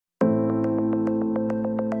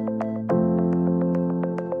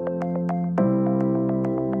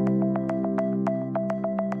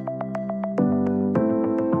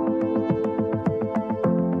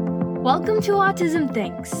Welcome to Autism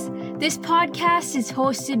Thinks. This podcast is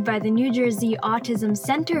hosted by the New Jersey Autism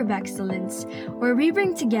Center of Excellence, where we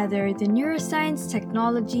bring together the neuroscience,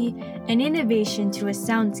 technology, and innovation to a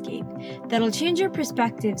soundscape that'll change your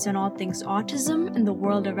perspectives on all things autism and the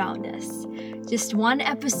world around us. Just one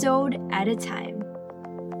episode at a time.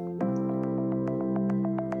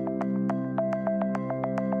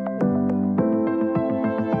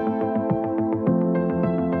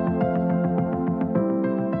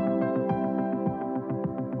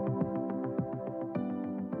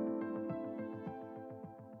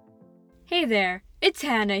 Hey there, it's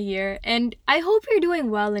Hannah here, and I hope you're doing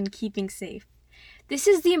well and keeping safe. This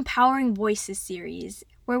is the Empowering Voices series,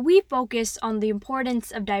 where we focus on the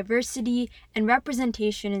importance of diversity and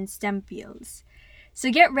representation in STEM fields. So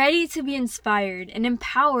get ready to be inspired and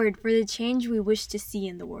empowered for the change we wish to see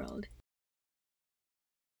in the world.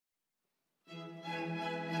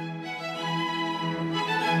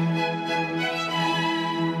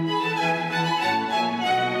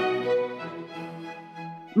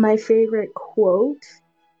 My favorite quote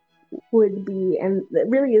would be, and it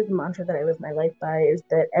really is the mantra that I live my life by, is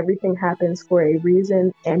that everything happens for a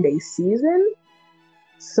reason and a season.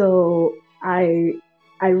 So I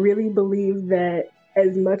really believe that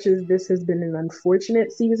as much as this has been an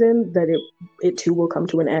unfortunate season, that it too will come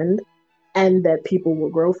to an end, and that people will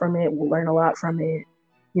grow from it, will learn a lot from it.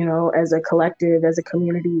 You know, as a collective, as a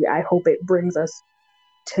community, I hope it brings us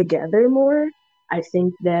together more. I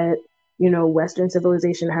think that, you know, Western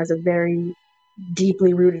civilization has a very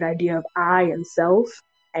deeply rooted idea of I and self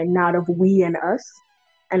and not of we and us.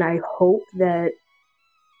 And I hope that,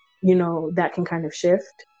 you know, that can kind of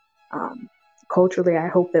shift. Culturally, I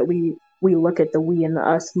hope that we look at the we and the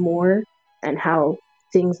us more, and how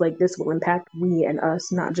things like this will impact we and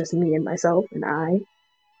us, not just me and myself and I.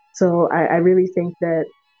 So I really think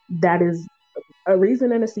that is a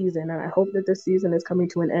reason and a season. And I hope that this season is coming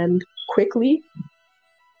to an end quickly.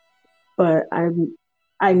 But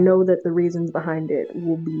I know that the reasons behind it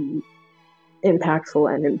will be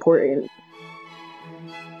impactful and important.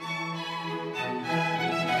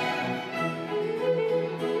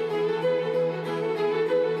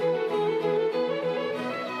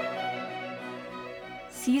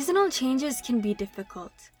 Seasonal changes can be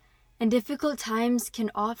difficult, and difficult times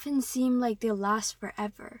can often seem like they'll last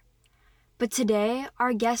forever. But today,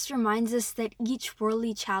 our guest reminds us that each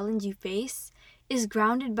worldly challenge you face is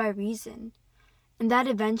grounded by reason, and that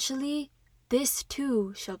eventually, this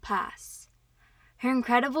too shall pass. Her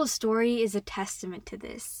incredible story is a testament to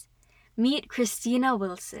this. Meet Christina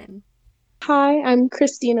Wilson. Hi, I'm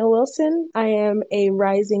Christina Wilson. I am a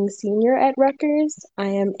rising senior at Rutgers. I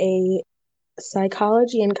am a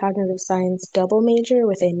psychology and cognitive science double major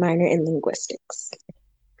with a minor in linguistics.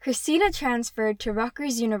 Christina transferred to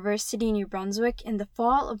Rutgers University, New Brunswick in the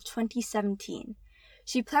fall of 2017.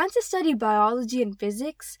 She planned to study biology and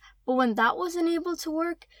physics, but when that wasn't able to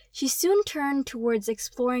work, she soon turned towards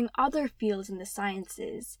exploring other fields in the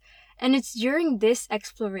sciences. And it's during this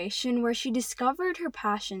exploration where she discovered her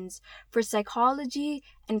passions for psychology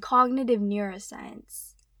and cognitive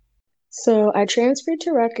neuroscience. So I transferred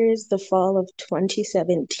to Rutgers the fall of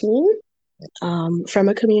 2017 from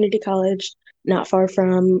a community college not far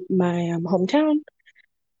from my hometown.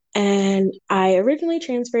 And I originally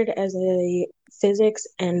transferred as a physics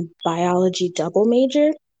and biology double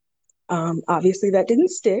major. Obviously, that didn't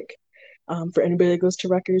stick. For anybody that goes to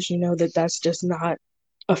Rutgers, you know that that's just not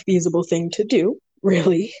a feasible thing to do,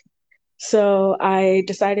 really. So I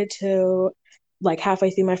decided to, like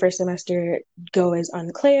halfway through my first semester, go as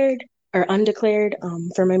undeclared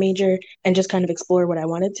for my major and just kind of explore what I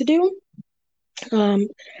wanted to do.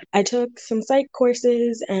 I took some psych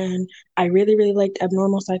courses and I really, really liked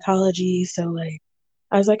abnormal psychology. So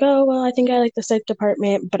I was like, oh, well, I think I like the psych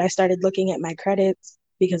department, but I started looking at my credits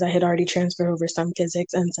because I had already transferred over some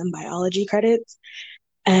physics and some biology credits.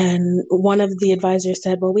 And one of the advisors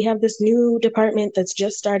said, well, we have this new department that's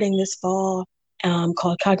just starting this fall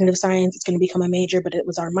called cognitive science. It's going to become a major, but it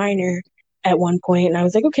was our minor at one point. And I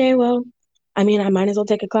was like, okay, well, I mean, I might as well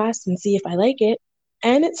take a class and see if I like it.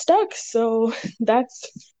 And it stuck. So that's,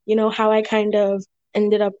 you know, how I kind of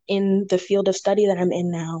ended up in the field of study that I'm in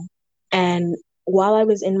now. And while I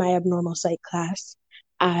was in my abnormal psych class,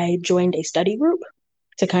 I joined a study group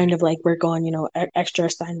to kind of like work on, you know, extra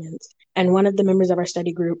assignments. And one of the members of our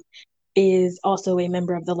study group is also a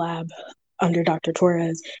member of the lab under Dr.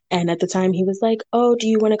 Torres. And at the time he was like, oh, do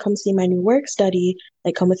you want to come see my new work study?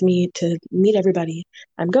 Like, come with me to meet everybody.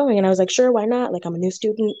 I'm going. And I was like, sure, why not? Like, I'm a new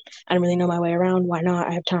student. I don't really know my way around. Why not?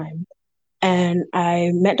 I have time. And I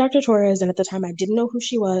met Dr. Torres. And at the time I didn't know who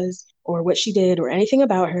she was or what she did or anything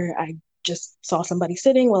about her. I just saw somebody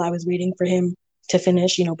sitting while I was waiting for him to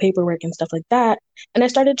finish, paperwork and stuff like that. And I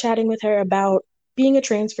started chatting with her about being a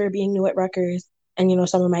transfer, being new at Rutgers, and,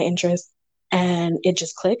 some of my interests. And it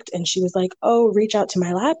just clicked. And she was like, oh, reach out to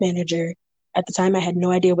my lab manager. At the time, I had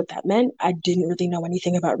no idea what that meant. I didn't really know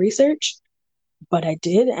anything about research, but I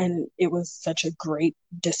did. And it was such a great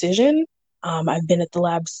decision. I've been at the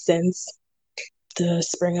lab since the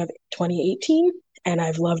spring of 2018, and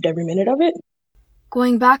I've loved every minute of it.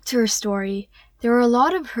 Going back to her story, there were a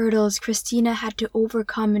lot of hurdles Christina had to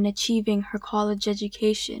overcome in achieving her college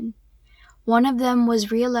education. One of them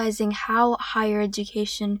was realizing how higher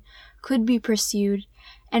education could be pursued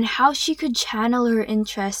and how she could channel her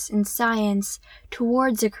interests in science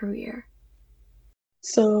towards a career.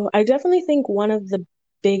 So I definitely think one of the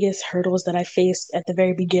biggest hurdles that I faced at the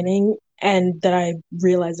very beginning, and that I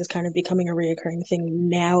realize is kind of becoming a reoccurring thing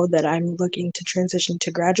now that I'm looking to transition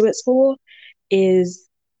to graduate school, is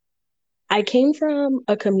I came from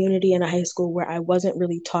a community in a high school where I wasn't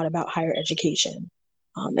really taught about higher education.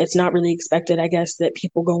 It's not really expected, I guess, that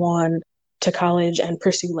people go on to college and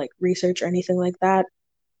pursue like research or anything like that.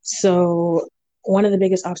 So one of the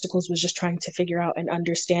biggest obstacles was just trying to figure out and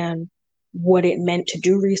understand what it meant to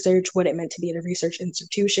do research, what it meant to be at a research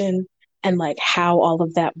institution, and like how all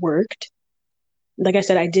of that worked. Like I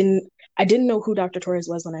said, I didn't know who Dr. Torres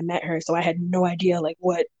was when I met her, so I had no idea like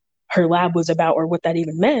what her lab was about or what that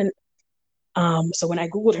even meant. So when I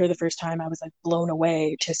Googled her the first time, I was like blown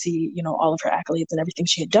away to see, all of her accolades and everything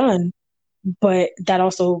she had done. But that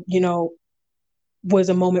also, was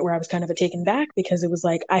a moment where I was kind of taken back, because it was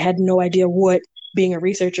like I had no idea what being a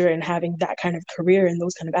researcher and having that kind of career and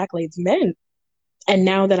those kind of accolades meant. And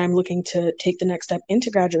now that I'm looking to take the next step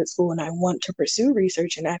into graduate school and I want to pursue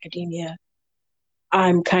research in academia,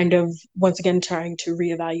 I'm kind of once again trying to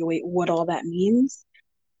reevaluate what all that means.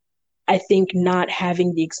 I think not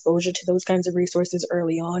having the exposure to those kinds of resources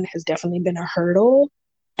early on has definitely been a hurdle,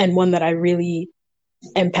 and one that I really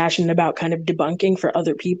am passionate about kind of debunking for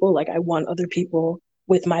other people. Like I want other people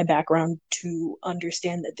with my background to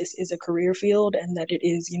understand that this is a career field and that it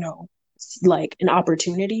is, like an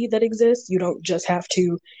opportunity that exists. You don't just have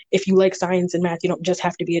to, if you like science and math, you don't just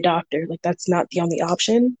have to be a doctor. Like that's not the only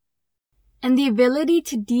option. And the ability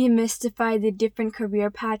to demystify the different career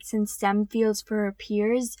paths in STEM fields for her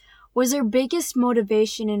peers was her biggest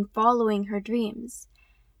motivation in following her dreams.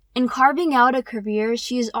 In carving out a career,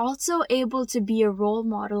 she is also able to be a role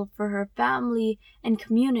model for her family and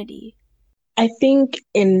community. I think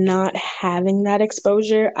in not having that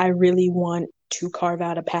exposure, I really want to carve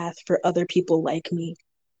out a path for other people like me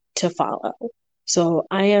to follow. So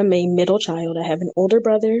I am a middle child. I have an older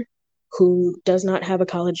brother who does not have a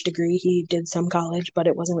college degree. He did some college, but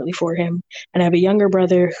it wasn't really for him. And I have a younger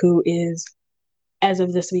brother who is, as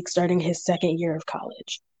of this week, starting his second year of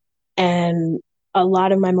college. And a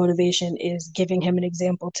lot of my motivation is giving him an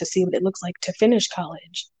example to see what it looks like to finish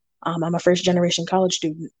college. I'm a first generation college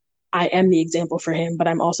student. I am the example for him, but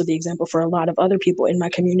I'm also the example for a lot of other people in my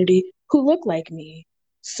community who look like me.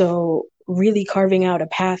 So really carving out a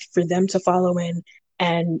path for them to follow in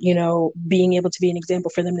and, being able to be an example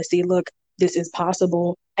for them to see, look, this is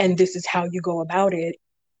possible and this is how you go about it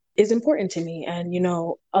is important to me. And,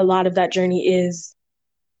 a lot of that journey is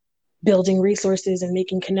building resources and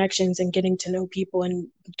making connections and getting to know people and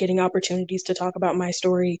getting opportunities to talk about my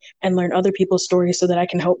story and learn other people's stories so that I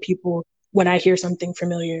can help people when I hear something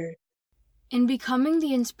familiar. In becoming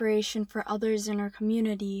the inspiration for others in her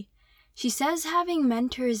community, she says having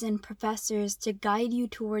mentors and professors to guide you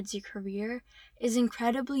towards your career is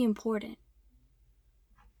incredibly important.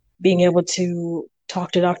 Being able to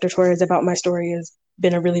talk to Dr. Torres about my story has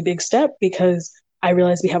been a really big step, because I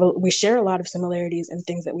realize we share a lot of similarities and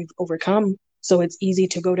things that we've overcome. So it's easy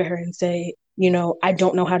to go to her and say, I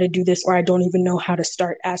don't know how to do this, or I don't even know how to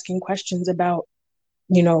start asking questions about,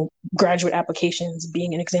 graduate applications,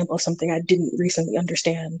 being an example of something I didn't recently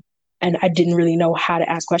understand. And I didn't really know how to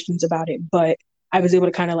ask questions about it, but I was able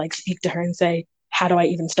to kind of like speak to her and say, how do I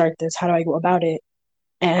even start this? How do I go about it?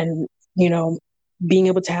 And, being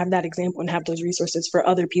able to have that example and have those resources for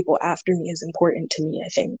other people after me is important to me, I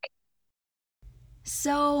think.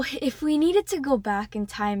 So, if we needed to go back in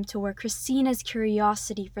time to where Christina's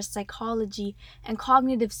curiosity for psychology and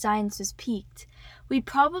cognitive science was peaked, we'd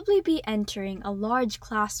probably be entering a large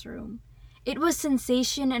classroom. It was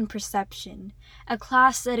Sensation and Perception, a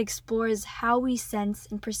class that explores how we sense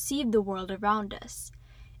and perceive the world around us.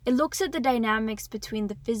 It looks at the dynamics between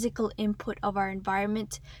the physical input of our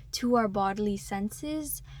environment to our bodily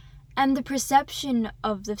senses and the perception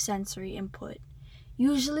of the sensory input,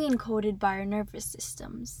 usually encoded by our nervous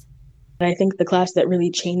systems. I think the class that really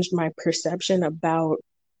changed my perception about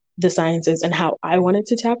the sciences and how I wanted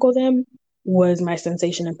to tackle them was my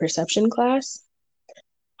sensation and perception class.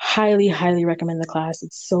 Highly, highly recommend the class.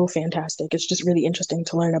 It's so fantastic. It's just really interesting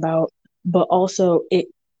to learn about. But also, it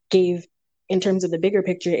gave, in terms of the bigger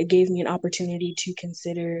picture, it gave me an opportunity to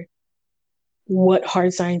consider what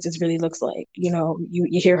hard sciences really looks like. You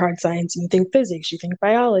hear hard science and you think physics, you think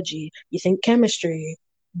biology, you think chemistry,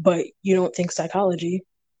 but you don't think psychology.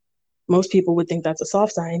 Most people would think that's a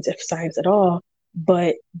soft science, if science at all.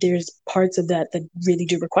 But there's parts of that that really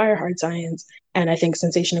do require hard science. And I think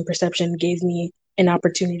sensation and perception gave me an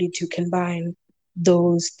opportunity to combine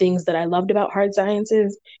those things that I loved about hard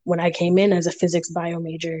sciences when I came in as a physics bio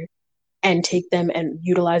major and take them and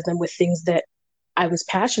utilize them with things that I was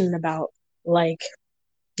passionate about, like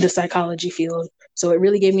the psychology field. So it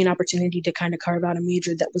really gave me an opportunity to kind of carve out a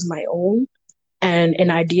major that was my own and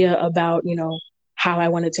an idea about, how I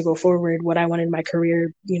wanted to go forward, what I wanted my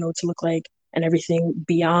career, to look like, and everything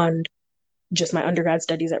beyond just my undergrad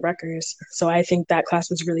studies at Rutgers. So I think that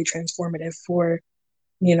class was really transformative for,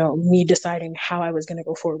 me deciding how I was going to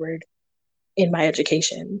go forward in my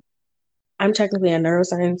education. I'm technically a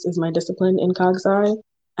neuroscience is my discipline in Cog Sci,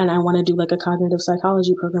 and I want to do like a cognitive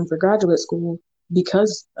psychology program for graduate school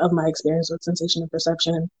because of my experience with sensation and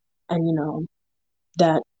perception. And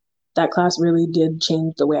that that class really did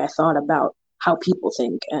change the way I thought about how people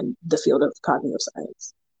think and the field of cognitive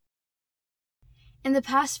science. In the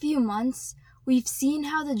past few months, we've seen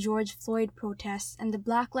how the George Floyd protests and the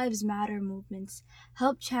Black Lives Matter movements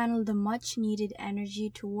help channel the much-needed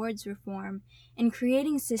energy towards reform and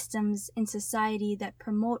creating systems in society that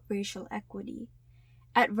promote racial equity.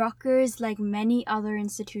 At Rutgers, like many other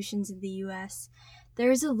institutions in the U.S.,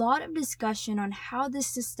 there is a lot of discussion on how this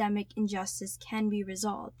systemic injustice can be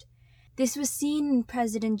resolved. This was seen in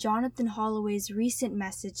President Jonathan Holloway's recent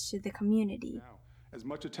message to the community. As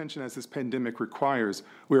much attention as this pandemic requires,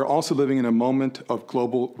 we are also living in a moment of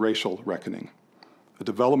global racial reckoning, a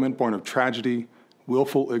development born of tragedy,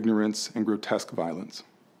 willful ignorance, and grotesque violence.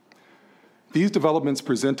 These developments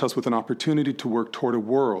present us with an opportunity to work toward a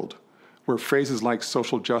world where phrases like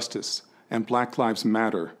social justice and Black Lives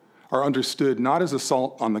Matter are understood not as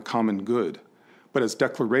assault on the common good, but as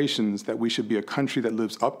declarations that we should be a country that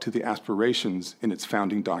lives up to the aspirations in its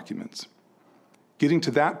founding documents. Getting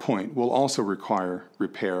to that point will also require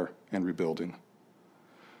repair and rebuilding.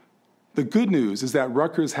 The good news is that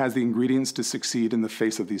Rutgers has the ingredients to succeed in the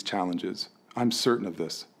face of these challenges. I'm certain of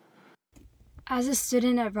this. As a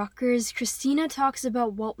student at Rutgers, Christina talks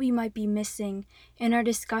about what we might be missing in our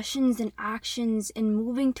discussions and actions in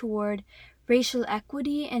moving toward racial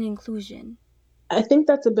equity and inclusion. I think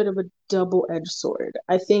that's a bit of a double-edged sword.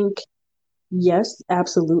 I think, yes,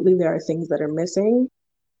 absolutely, there are things that are missing.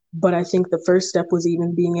 But I think the first step was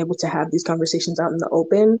even being able to have these conversations out in the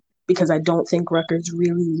open, because I don't think Rutgers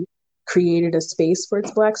really created a space for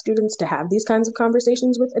its Black students to have these kinds of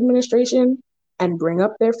conversations with administration and bring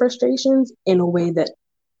up their frustrations in a way that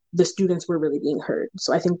the students were really being heard.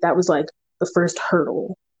 So I think that was like the first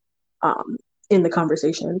hurdle in the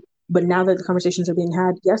conversation. But now that the conversations are being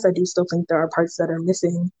had, yes, I do still think there are parts that are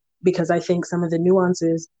missing, because I think some of the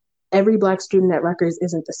nuances, every Black student at Rutgers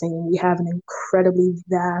isn't the same. We have an incredibly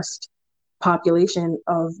vast population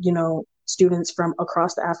of, students from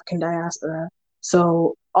across the African diaspora.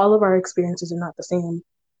 So all of our experiences are not the same.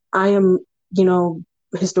 I am,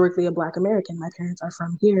 historically a Black American. My parents are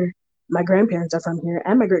from here. My grandparents are from here,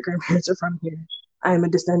 and my great-grandparents are from here. I am a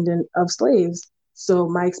descendant of slaves. So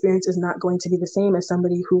my experience is not going to be the same as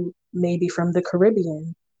somebody who may be from the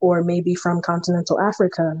Caribbean or maybe from continental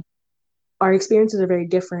Africa. Our experiences are very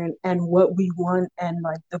different, and what we want and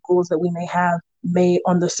like the goals that we may have may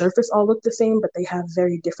on the surface all look the same, but they have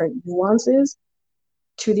very different nuances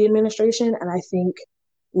to the administration. And I think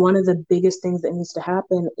one of the biggest things that needs to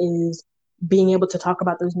happen is being able to talk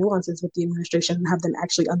about those nuances with the administration and have them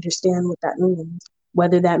actually understand what that means,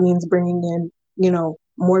 whether that means bringing in,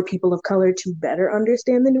 more people of color to better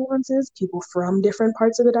understand the nuances, people from different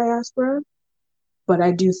parts of the diaspora. But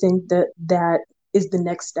I do think that is the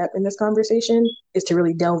next step in this conversation, is to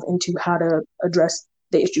really delve into how to address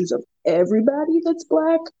the issues of everybody that's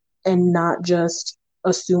Black and not just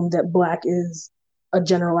assume that Black is a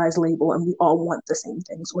generalized label and we all want the same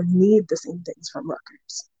things or need the same things from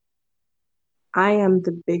Rutgers. I am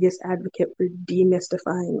the biggest advocate for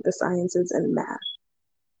demystifying the sciences and math.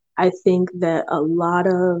 I think that a lot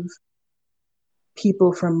of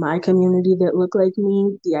people from my community that look like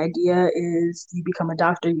me, the idea is you become a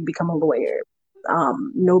doctor, you become a lawyer.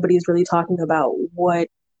 Nobody's really talking about what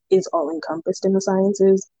is all encompassed in the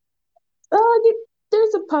sciences.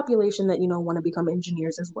 There's a population that, want to become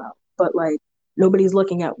engineers as well. But like Nobody's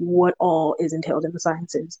looking at what all is entailed in the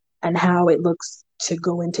sciences and how it looks to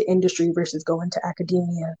go into industry versus go into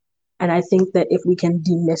academia. And I think that if we can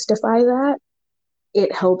demystify that,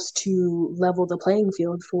 it helps to level the playing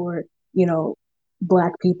field for, you know,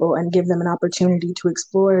 Black people and give them an opportunity to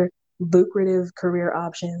explore lucrative career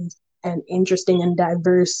options and interesting and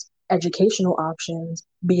diverse educational options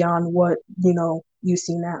beyond what, you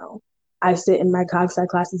see now. I sit in my cog sci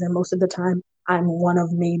classes, and most of the time I'm one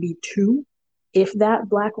of maybe two, if that,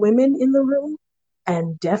 Black women in the room,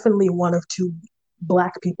 and definitely one of two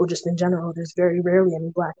Black people just in general. There's very rarely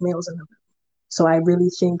any Black males in the room. So I really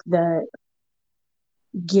think that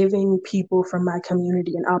giving people from my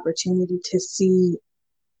community an opportunity to see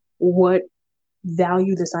what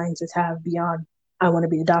value the sciences have beyond, I want to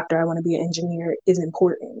be a doctor, I want to be an engineer, is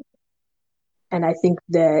important. And I think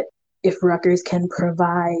that if Rutgers can first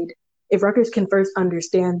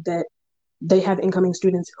understand that they have incoming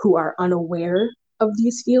students who are unaware of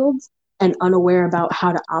these fields and unaware about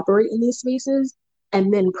how to operate in these spaces,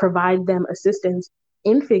 and then provide them assistance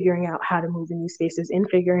in figuring out how to move in these spaces, in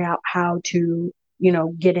figuring out how to,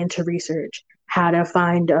 get into research, how to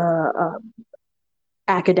find a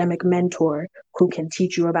academic mentor who can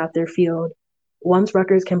teach you about their field. Once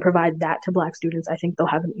Rutgers can provide that to Black students, I think they'll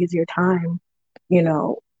have an easier time,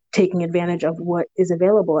 taking advantage of what is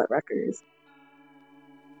available at Rutgers.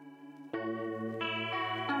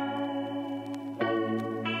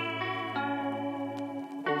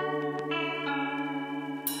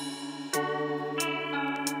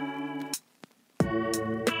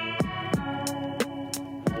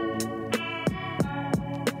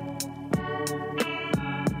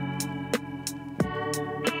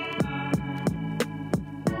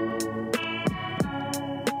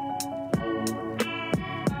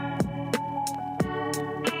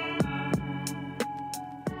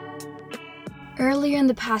 Earlier in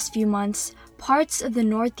the past few months, parts of the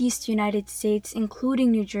Northeast United States, including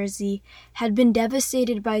New Jersey, had been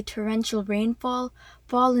devastated by torrential rainfall,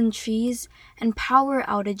 fallen trees, and power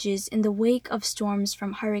outages in the wake of storms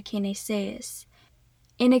from Hurricane Isaias.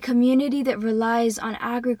 In a community that relies on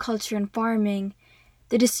agriculture and farming,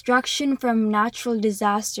 the destruction from natural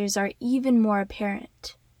disasters are even more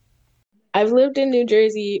apparent. I've lived in New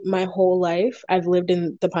Jersey my whole life. I've lived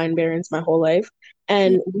in the Pine Barrens my whole life.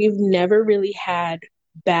 And we've never really had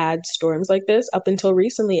bad storms like this up until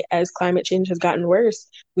recently, as climate change has gotten worse.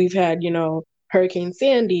 We've had, Hurricane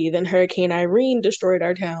Sandy, then Hurricane Irene destroyed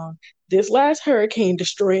our town. This last hurricane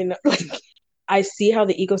destroying, I see how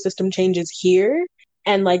the ecosystem changes here.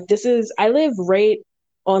 And I live right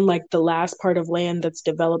on the last part of land that's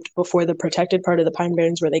developed before the protected part of the Pine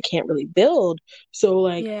Barrens where they can't really build. So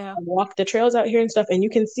I walk the trails out here and stuff, and you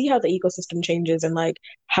can see how the ecosystem changes and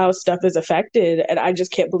how stuff is affected. And I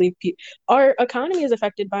just can't believe our economy is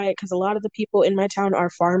affected by it, because a lot of the people in my town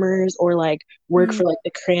are farmers or work for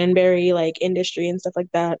the cranberry industry and stuff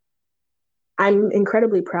like that. I'm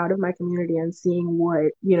incredibly proud of my community and seeing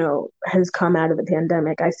what, has come out of the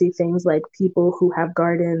pandemic. I see things like people who have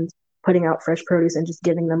gardens putting out fresh produce and just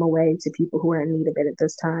giving them away to people who are in need of it at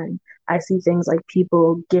this time. I see things like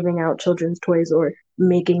people giving out children's toys or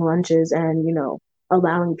making lunches and,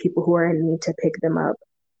 allowing people who are in need to pick them up.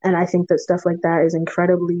 And I think that stuff like that is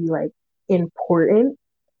incredibly important.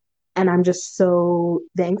 And I'm just so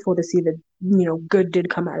thankful to see that, good did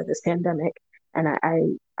come out of this pandemic. And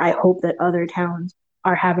I hope that other towns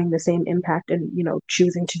are having the same impact and,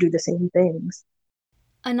 choosing to do the same things.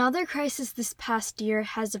 Another crisis this past year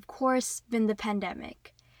has, of course, been the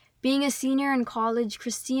pandemic. Being a senior in college,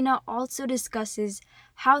 Christina also discusses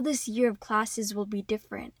how this year of classes will be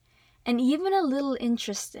different, and even a little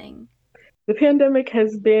interesting. The pandemic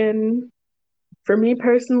has been, for me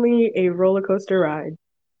personally, a roller coaster ride.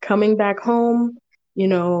 Coming back home,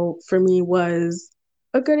 for me was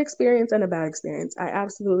a good experience and a bad experience. I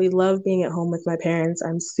absolutely love being at home with my parents.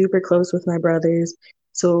 I'm super close with my brothers.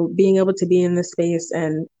 So being able to be in this space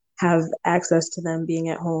and have access to them being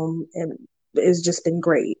at home has just been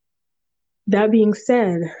great. That being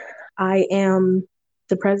said, I am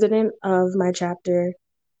the president of my chapter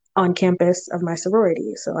on campus of my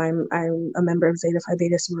sorority. So I'm a member of Zeta Phi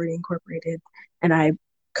Beta Sorority Incorporated, and I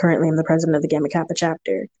currently am the president of the Gamma Kappa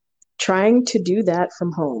chapter. Trying to do that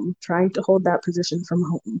from home, trying to hold that position from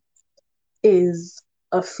home is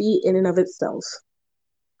a feat in and of itself.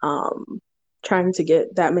 Trying to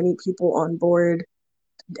get that many people on board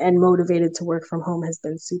and motivated to work from home has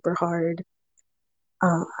been super hard.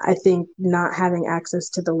 I think not having access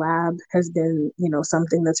to the lab has been,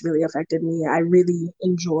 something that's really affected me. I really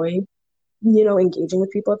enjoy, engaging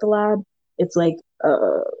with people at the lab. It's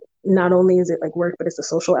not only is it work, but it's a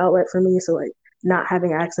social outlet for me. So not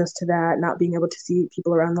having access to that, not being able to see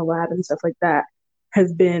people around the lab and stuff like that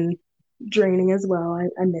has been draining as well.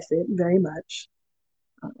 I miss it very much.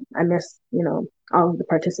 I miss, all of the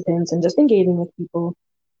participants and just engaging with people.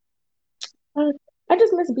 I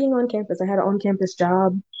just miss being on campus. I had an on-campus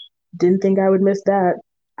job. Didn't think I would miss that.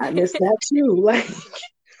 I missed that too. Like,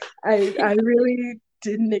 I really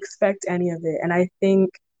didn't expect any of it. And I think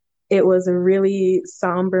it was a really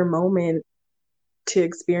somber moment to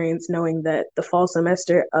experience, knowing that the fall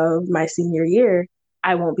semester of my senior year,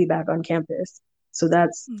 I won't be back on campus. So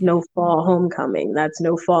that's no fall homecoming. That's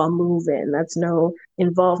no fall move-in. That's no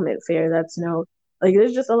involvement fair. That's no, like,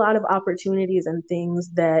 there's just a lot of opportunities and things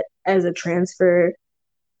that as a transfer,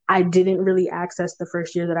 I didn't really access the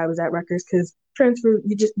first year that I was at Rutgers, because transfer,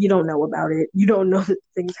 you don't know about it. You don't know that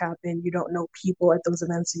things happen. You don't know people at those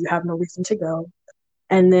events, so you have no reason to go.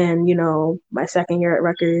 And then, my second year at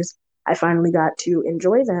Rutgers, I finally got to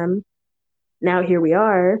enjoy them. Now here we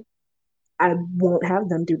are. I won't have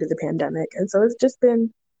them due to the pandemic. And so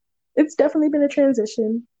it's definitely been a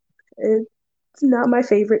transition. It's not my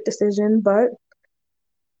favorite decision, but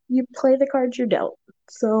you play the cards you're dealt.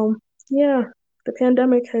 So yeah, the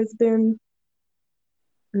pandemic has been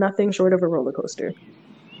nothing short of a roller coaster.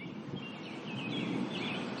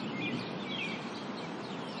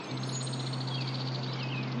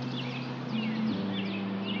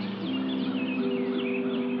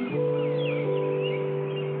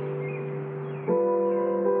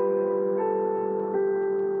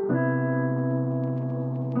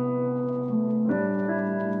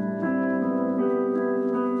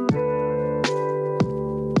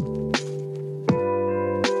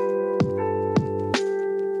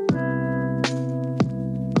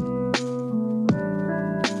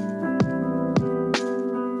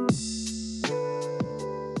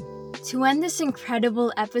 To end this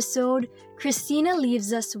incredible episode, Christina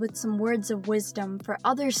leaves us with some words of wisdom for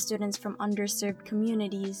other students from underserved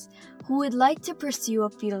communities who would like to pursue a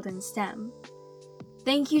field in STEM.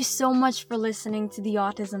 Thank you so much for listening to the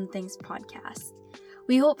Autism Things podcast.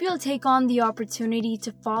 We hope you'll take on the opportunity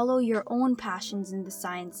to follow your own passions in the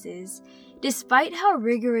sciences, despite how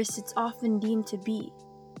rigorous it's often deemed to be.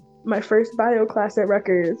 My first bio class at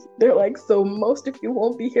Rutgers, they're like, so most of you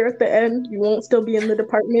won't be here at the end. You won't still be in the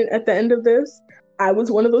department at the end of this. I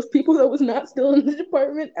was one of those people that was not still in the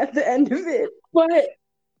department at the end of it. But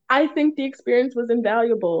I think the experience was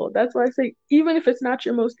invaluable. That's why I say, even if it's not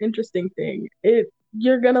your most interesting thing,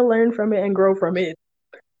 you're going to learn from it and grow from it.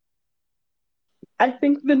 I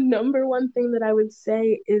think the number one thing that I would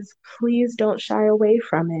say is please don't shy away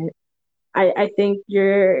from it. I think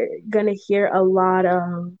you're going to hear a lot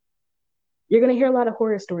of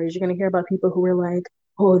horror stories. You're going to hear about people who are like,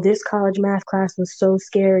 oh, this college math class was so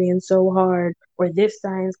scary and so hard, or this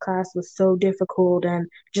science class was so difficult, and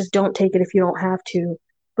just don't take it if you don't have to.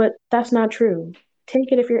 But that's not true.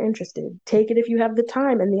 Take it if you're interested. Take it if you have the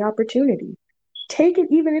time and the opportunity. Take it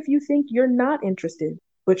even if you think you're not interested,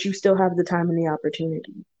 but you still have the time and the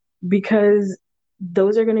opportunity. Because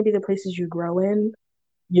those are going to be the places you grow in.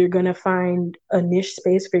 You're going to find a niche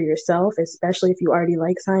space for yourself, especially if you already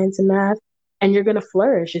like science and math. And you're going to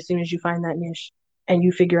flourish as soon as you find that niche and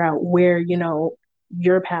you figure out where,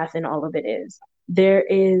 your path in all of it is. There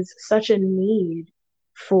is such a need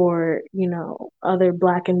for, other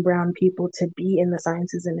Black and brown people to be in the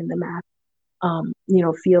sciences and in the math,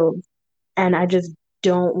 field. And I just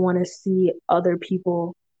don't want to see other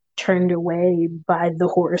people turned away by the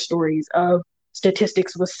horror stories of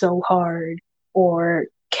statistics was so hard, or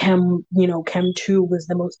Chem 2 was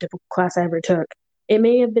the most difficult class I ever took. It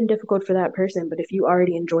may have been difficult for that person, but if you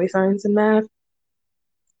already enjoy science and math,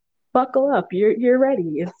 buckle up. You're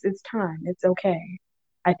ready. It's time. It's okay.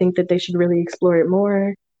 I think that they should really explore it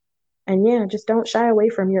more. And yeah, just don't shy away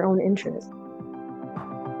from your own interests.